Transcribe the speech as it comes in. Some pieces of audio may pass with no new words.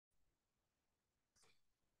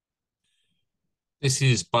This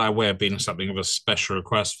is by way of being something of a special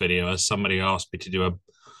request video, as somebody asked me to do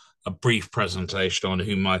a brief presentation on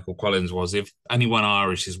who Michael Collins was. If anyone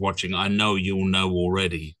Irish is watching, I know you'll know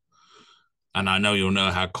already. And I know you'll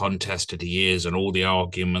know how contested he is and all the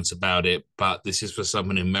arguments about it. But this is for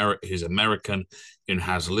someone who's American and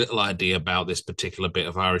has little idea about this particular bit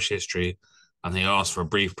of Irish history. And they asked for a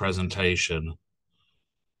brief presentation.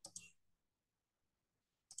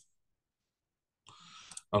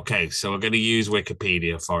 Okay, so we're going to use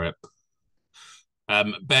Wikipedia for it.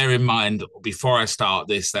 Bear in mind, before I start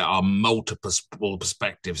this, there are multiple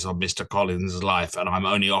perspectives on Mr. Collins' life, and I'm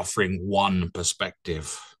only offering one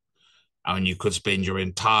perspective. And you could spend your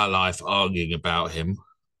entire life arguing about him.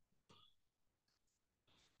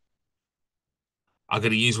 I'm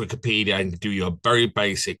going to use Wikipedia and do you a very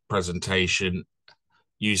basic presentation,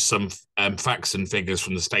 use some facts and figures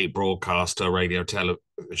from the state broadcaster, Radio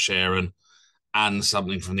Sharon, and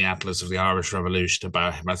something from the Atlas of the Irish Revolution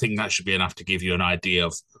about him. I think that should be enough to give you an idea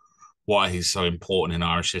of why he's so important in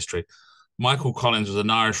Irish history. Michael Collins was an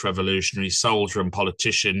Irish revolutionary soldier and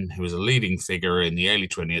politician who was a leading figure in the early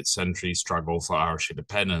 20th century struggle for Irish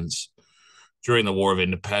independence. During the War of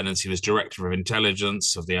Independence, he was Director of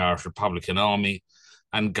Intelligence of the Irish Republican Army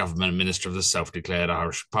and Government Minister of the self-declared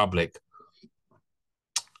Irish Republic.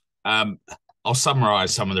 I'll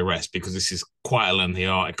summarise some of the rest because this is quite a lengthy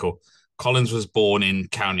article. Collins was born in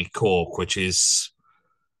County Cork, which was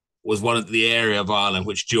one of the area of Ireland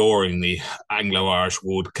which, during the Anglo-Irish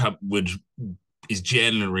War, is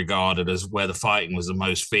generally regarded as where the fighting was the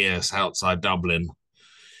most fierce outside Dublin.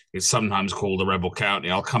 It's sometimes called the Rebel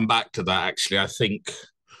County. I'll come back to that actually, I think,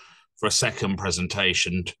 for a second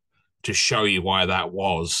presentation to show you why that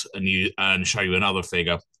was, and show you another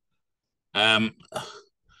figure.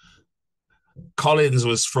 Collins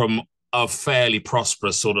was from a fairly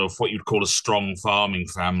prosperous sort of what you'd call a strong farming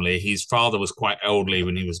family. His father was quite elderly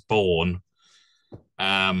when he was born.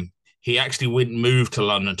 He actually moved to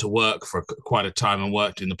London to work for quite a time and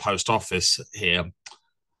worked in the post office here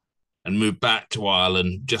and moved back to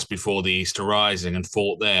Ireland just before the Easter Rising and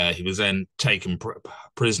fought there. He was then taken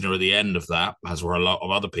prisoner at the end of that, as were a lot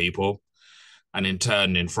of other people, and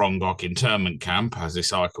interned in Frongoch internment camp, as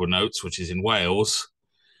this article notes, which is in Wales,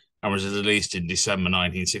 and was released in December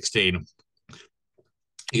 1916.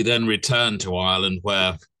 He then returned to Ireland,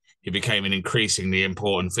 where he became an increasingly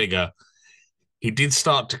important figure. He did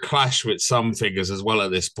start to clash with some figures as well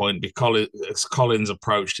at this point, because Collins'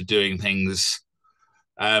 approach to doing things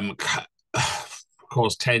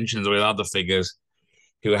caused tensions with other figures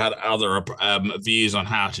who had other views on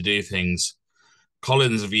how to do things.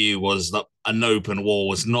 Collins' view was that an open war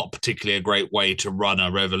was not particularly a great way to run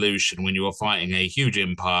a revolution when you were fighting a huge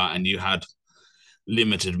empire and you had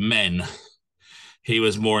limited men. He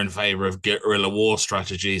was more in favor of guerrilla war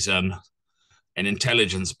strategies and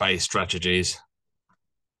intelligence-based strategies.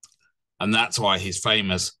 And that's why he's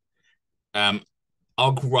famous.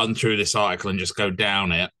 I'll run through this article and just go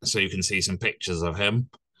down it so you can see some pictures of him.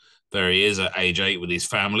 There he is at age 8 with his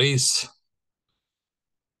families.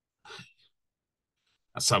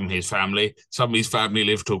 Some of his family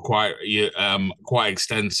lived to quite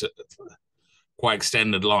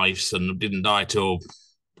extended lives and didn't die till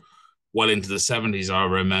well into the 70s. I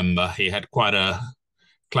remember he had quite a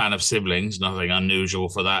clan of siblings, nothing unusual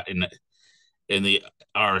for that in the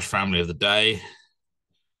Irish family of the day.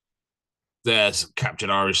 There's captured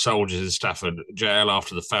Irish soldiers in Stafford jail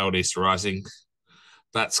after the failed Easter Rising.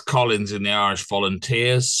 That's Collins in the Irish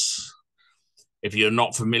Volunteers. If you're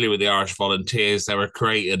not familiar with the Irish Volunteers, they were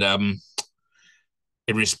created in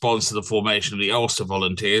response to the formation of the Ulster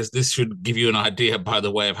Volunteers. This should give you an idea, by the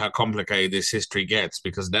way, of how complicated this history gets,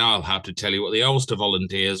 because now I'll have to tell you what the Ulster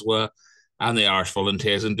Volunteers were and the Irish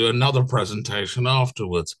Volunteers and do another presentation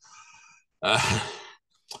afterwards.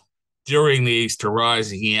 During the Easter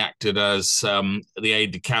Rising, he acted as the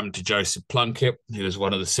aide-de-camp to Joseph Plunkett. He was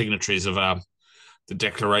one of the signatories of the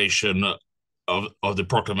Declaration of the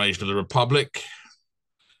Proclamation of the Republic.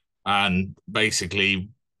 And basically,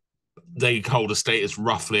 they hold a status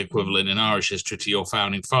roughly equivalent in Irish history to your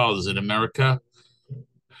founding fathers in America.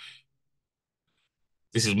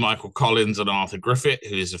 This is Michael Collins and Arthur Griffith,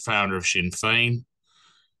 who is the founder of Sinn Féin.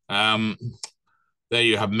 There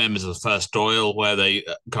you have members of the First Dáil, where they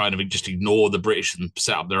kind of just ignored the British and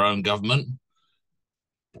set up their own government.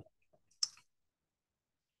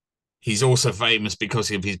 He's also famous because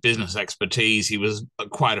of his business expertise. He was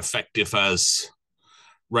quite effective as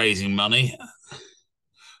raising money.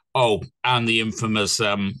 Oh, and the infamous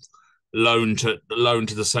loan to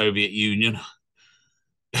the Soviet Union,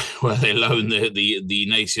 where they loaned the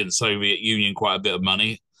nascent Soviet Union quite a bit of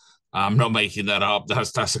money. I'm not making that up.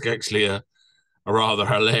 That's actually a rather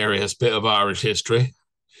hilarious bit of Irish history.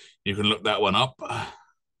 You can look that one up.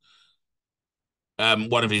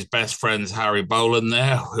 One of his best friends, Harry Boland,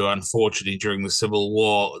 there, who unfortunately during the Civil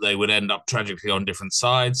War they would end up tragically on different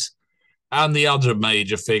sides, and the other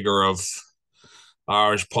major figure of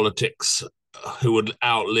Irish politics who would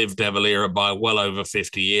outlive De Valera by well over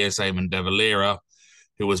 50 years, Eamon De Valera,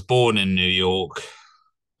 who was born in New York.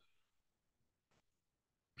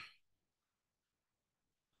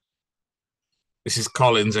 This is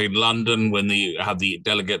Collins in London when they had the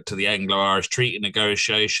delegate to the Anglo-Irish Treaty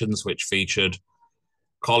negotiations, which featured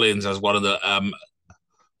Collins as one of the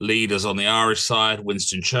leaders on the Irish side,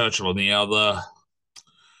 Winston Churchill on the other.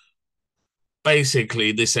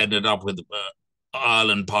 Basically, this ended up with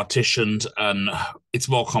Ireland partitioned, and it's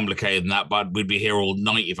more complicated than that, but we'd be here all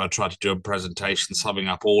night if I tried to do a presentation summing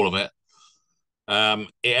up all of it.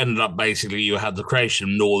 It ended up basically you had the creation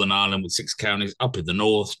of Northern Ireland with 6 counties up in the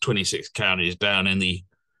north, 26 counties down in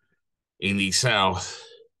the south.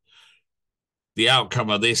 The outcome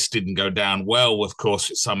of this didn't go down well, of course,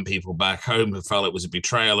 with some people back home who felt it was a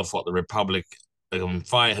betrayal of what the Republic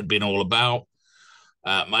fight had been all about.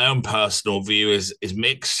 My own personal view is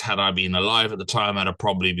mixed. Had I been alive at the time, I'd have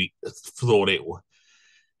probably thought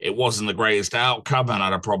it wasn't the greatest outcome, and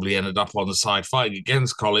I'd have probably ended up on the side fighting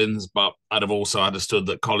against Collins. But I'd have also understood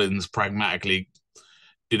that Collins pragmatically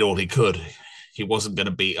did all he could. He wasn't going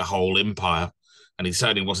to beat a whole empire, and he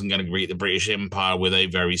certainly wasn't going to beat the British Empire with a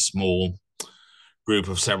very small group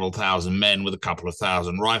of several thousand men with a couple of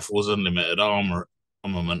thousand rifles and limited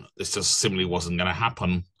armament. This just simply wasn't going to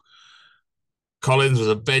happen. Collins was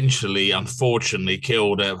eventually, unfortunately,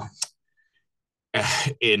 killed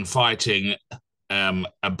in fighting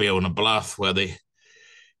a Bill and a Bluff,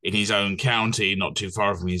 in his own county, not too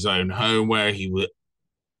far from his own home, where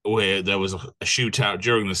there was a shootout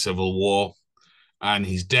during the Civil War, and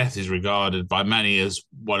his death is regarded by many as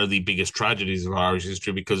one of the biggest tragedies of Irish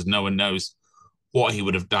history because no one knows what he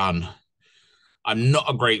would have done. I'm not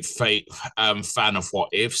a great fan of what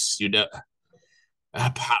ifs.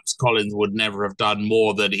 Perhaps Collins would never have done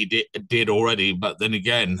more than he did already, but then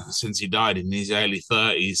again, since he died in his early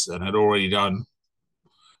 30s and had already done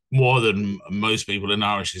more than most people in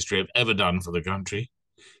Irish history have ever done for the country,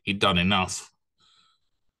 he'd done enough.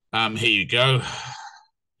 Here you go.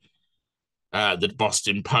 The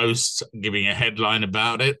Boston Post giving a headline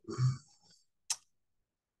about it.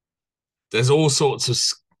 There's all sorts of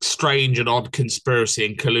strange and odd conspiracy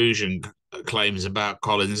and collusion claims about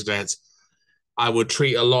Collins' death. I would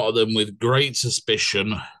treat a lot of them with great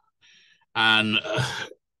suspicion and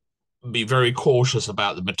be very cautious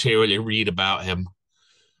about the material you read about him.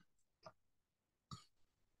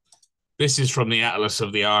 This is from the Atlas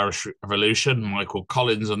of the Irish Revolution, Michael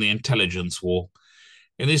Collins on the Intelligence War.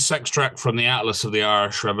 In this extract from the Atlas of the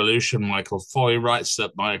Irish Revolution, Michael Foy writes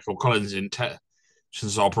that Michael Collins' intelligence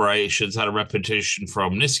operations had a reputation for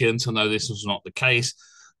omniscience, and though this was not the case,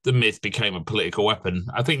 the myth became a political weapon.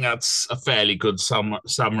 I think that's a fairly good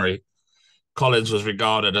summary. Collins was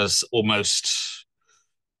regarded as almost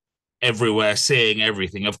everywhere, seeing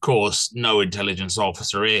everything. Of course, no intelligence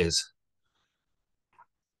officer is.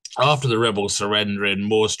 After the rebels' surrender in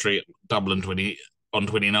Moore Street, Dublin, on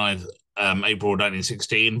 29th April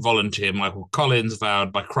 1916, volunteer Michael Collins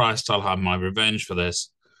vowed, "By Christ, I'll have my revenge for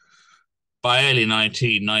this." By early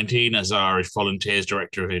 1919, as Irish Volunteers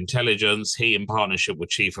Director of Intelligence, he, in partnership with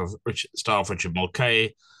Chief of Staff Richard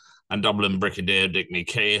Mulcahy and Dublin Brigadier Dick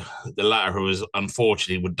McKay, the latter who was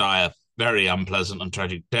unfortunately would die a very unpleasant and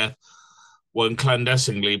tragic death, when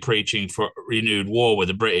clandestinely preaching for renewed war with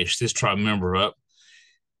the British. This triumvirate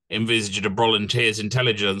envisaged a volunteers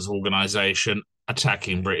intelligence organisation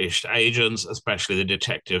attacking British agents, especially the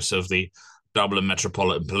detectives of the Dublin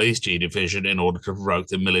Metropolitan Police G Division, in order to provoke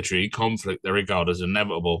the military conflict they regard as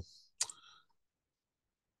inevitable.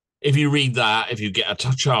 If you read that, if you get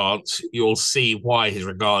a chance, you'll see why he's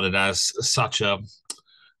regarded as such an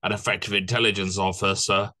effective intelligence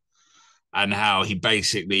officer, and how he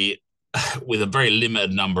basically, with a very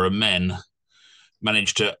limited number of men,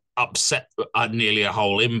 managed to upset nearly a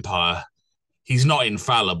whole empire. He's not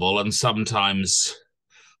infallible, and sometimes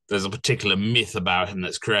there's a particular myth about him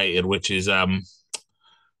that's created, which is, I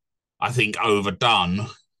think, overdone.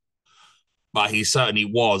 But he certainly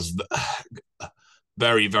was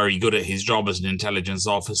very, very good at his job as an intelligence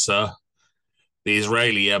officer. The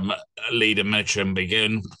Israeli leader, Menachem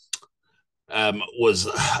Begin, was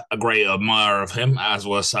a great admirer of him, as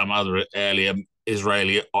were some other earlier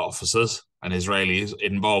Israeli officers and Israelis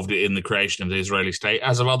involved in the creation of the Israeli state,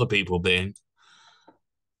 as of other people being.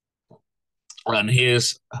 And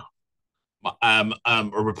here's A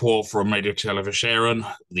report from Radio Television,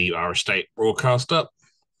 the Irish state broadcaster.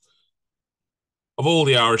 Of all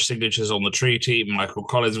the Irish signatures on the treaty, Michael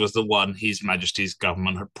Collins was the one His Majesty's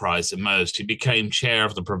government had prized the most. He became chair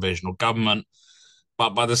of the provisional government,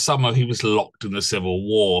 but by the summer he was locked in the Civil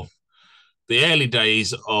War. The early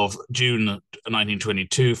days of June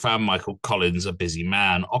 1922 found Michael Collins a busy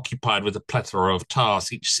man, occupied with a plethora of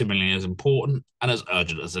tasks, each seemingly as important and as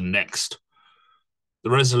urgent as the next, the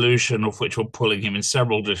resolution of which were pulling him in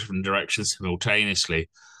several different directions simultaneously.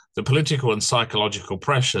 The political and psychological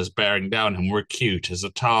pressures bearing down him were acute as the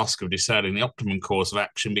task of discerning the optimum course of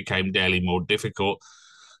action became daily more difficult,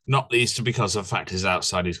 not least because of factors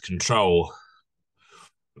outside his control.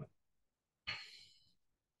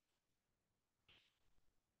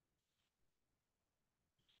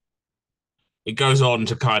 It goes on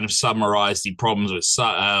to kind of summarize the problems with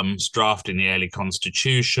drafting the early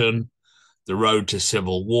constitution, the road to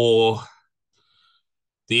civil war,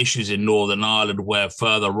 the issues in Northern Ireland where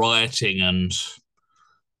further rioting and,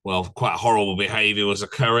 well, quite horrible behaviour was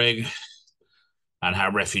occurring, and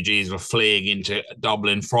how refugees were fleeing into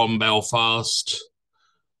Dublin from Belfast,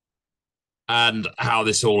 and how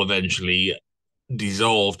this all eventually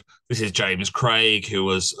dissolved. This is James Craig, who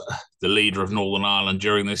was the leader of Northern Ireland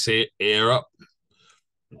during this era.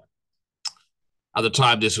 At the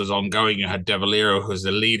time this was ongoing, you had De Valera, who was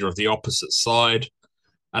the leader of the opposite side,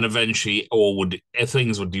 and eventually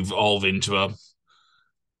things would devolve into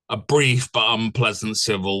a brief but unpleasant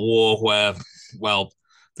civil war where, well,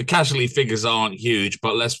 the casualty figures aren't huge,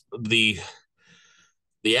 but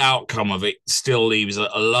the outcome of it still leaves a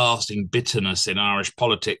lasting bitterness in Irish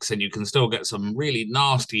politics, and you can still get some really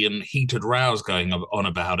nasty and heated rows going on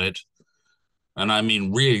about it. And I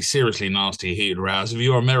mean really seriously nasty heated rows. If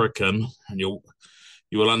you're American, and you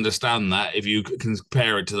will understand that if you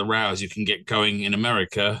compare it to the rows you can get going in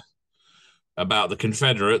America about the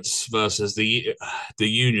Confederates versus the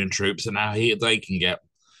Union troops and how heated they can get.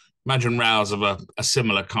 Imagine rows of a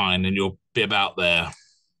similar kind, and you'll be about there.